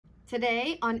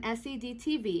Today on SED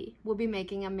TV, we'll be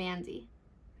making a Mandy.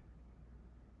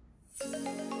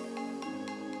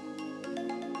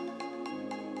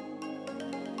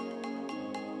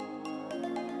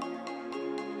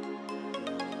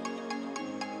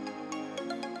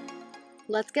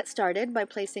 Let's get started by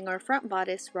placing our front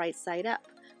bodice right side up.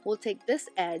 We'll take this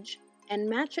edge and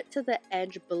match it to the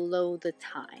edge below the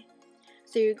tie.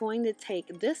 So you're going to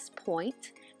take this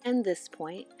point and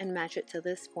match it to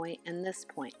this point and this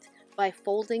point by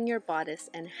folding your bodice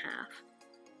in half.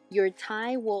 Your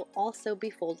tie will also be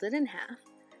folded in half.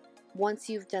 Once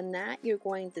you've done that, you're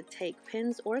going to take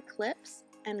pins or clips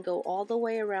and go all the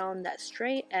way around that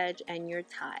straight edge and your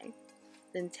tie.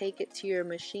 Then take it to your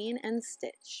machine and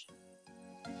stitch.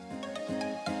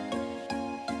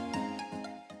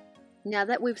 Now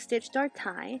that we've stitched our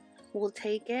tie, we'll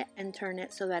take it and turn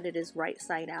it so that it is right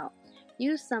side out.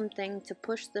 Use something to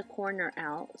push the corner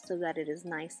out so that it is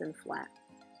nice and flat.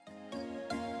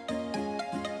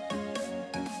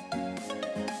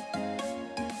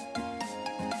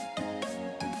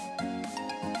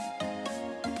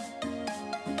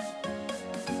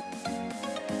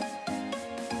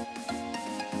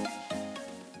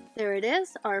 There it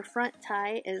is, our front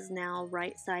tie is now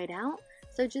right side out,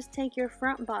 so just take your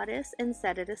front bodice and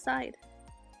set it aside.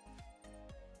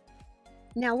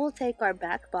 Now we'll take our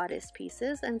back bodice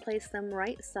pieces and place them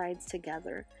right sides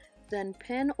together. Then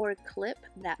pin or clip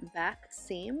that back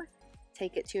seam,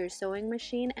 take it to your sewing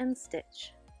machine and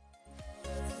stitch.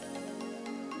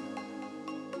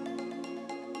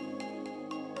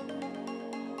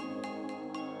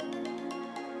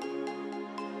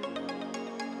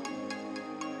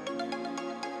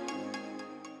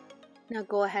 Now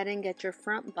go ahead and get your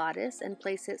front bodice and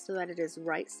place it so that it is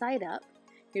right side up.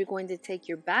 You're going to take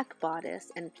your back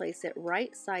bodice and place it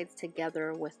right sides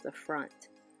together with the front.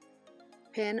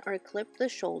 Pin or clip the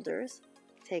shoulders,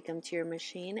 take them to your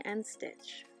machine and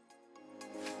stitch.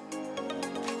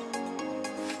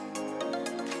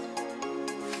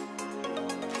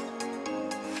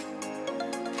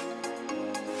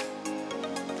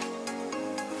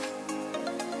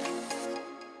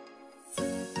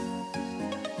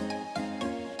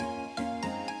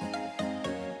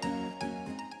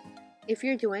 If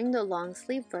you're doing the long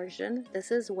sleeve version,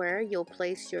 this is where you'll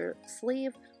place your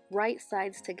sleeve right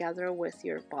sides together with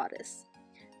your bodice.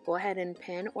 Go ahead and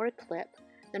pin or clip,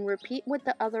 then repeat with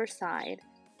the other side.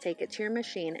 Take it to your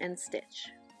machine and stitch.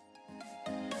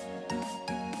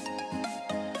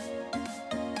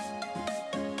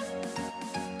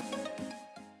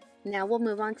 Now we'll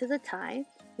move on to the tie.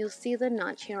 You'll see the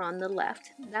notch here on the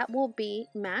left. That will be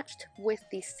matched with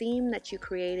the seam that you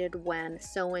created when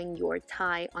sewing your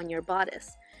tie on your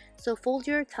bodice. So fold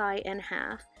your tie in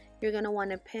half. You're going to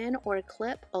want to pin or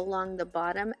clip along the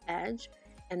bottom edge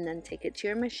and then take it to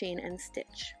your machine and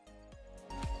stitch.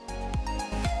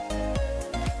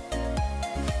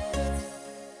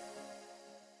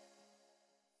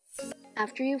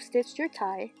 After you've stitched your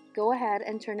tie, go ahead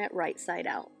and turn it right side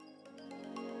out.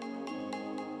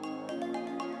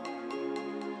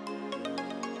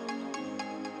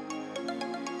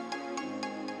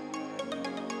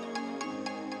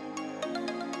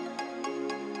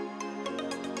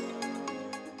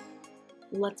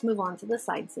 Let's move on to the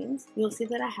side seams. You'll see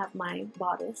that I have my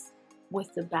bodice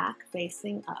with the back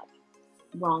facing up,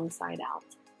 wrong side out.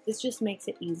 This just makes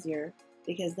it easier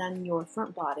because then your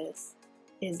front bodice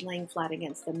is laying flat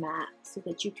against the mat so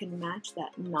that you can match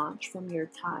that notch from your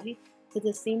tie to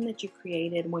the seam that you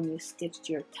created when you stitched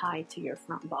your tie to your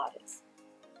front bodice.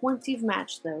 Once you've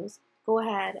matched those, go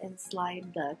ahead and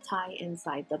slide the tie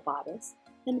inside the bodice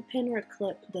and pin or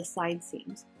clip the side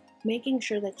seams, making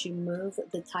sure that you move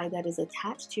the tie that is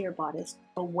attached to your bodice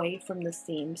away from the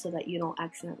seam so that you don't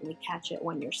accidentally catch it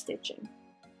when you're stitching.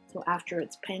 So after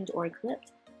it's pinned or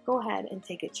clipped, go ahead and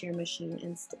take it to your machine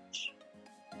and stitch.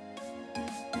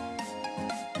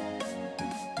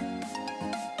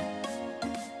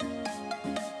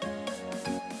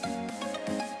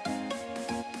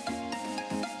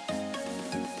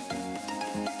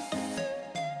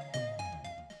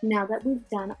 Now that we've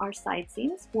done our side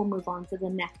seams, we'll move on to the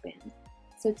neckband.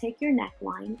 So take your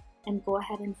neckline and go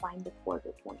ahead and find the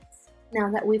quarter points. Now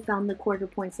that we've found the quarter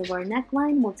points of our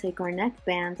neckline, we'll take our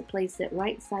neckband, place it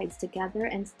right sides together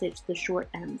and stitch the short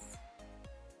ends.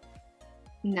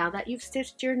 Now that you've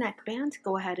stitched your neckband,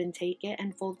 go ahead and take it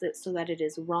and fold it so that it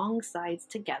is wrong sides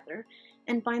together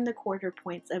and find the quarter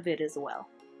points of it as well.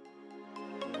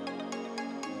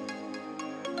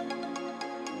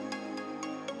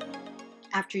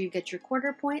 After you get your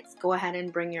quarter points, go ahead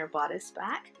and bring your bodice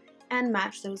back and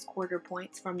match those quarter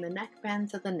points from the neckband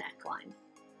to the neckline.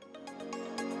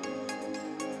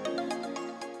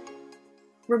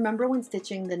 Remember when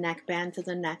stitching the neckband to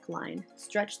the neckline,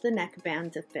 stretch the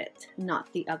neckband to fit,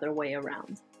 not the other way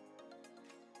around.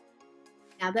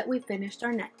 Now that we've finished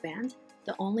our neckband,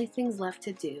 the only things left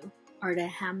to do are to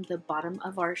hem the bottom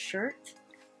of our shirt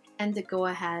and to go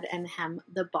ahead and hem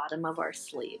the bottom of our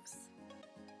sleeves.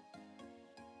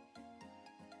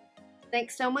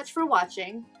 Thanks so much for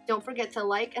watching. Don't forget to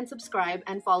like and subscribe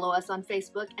and follow us on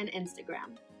Facebook and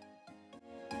Instagram.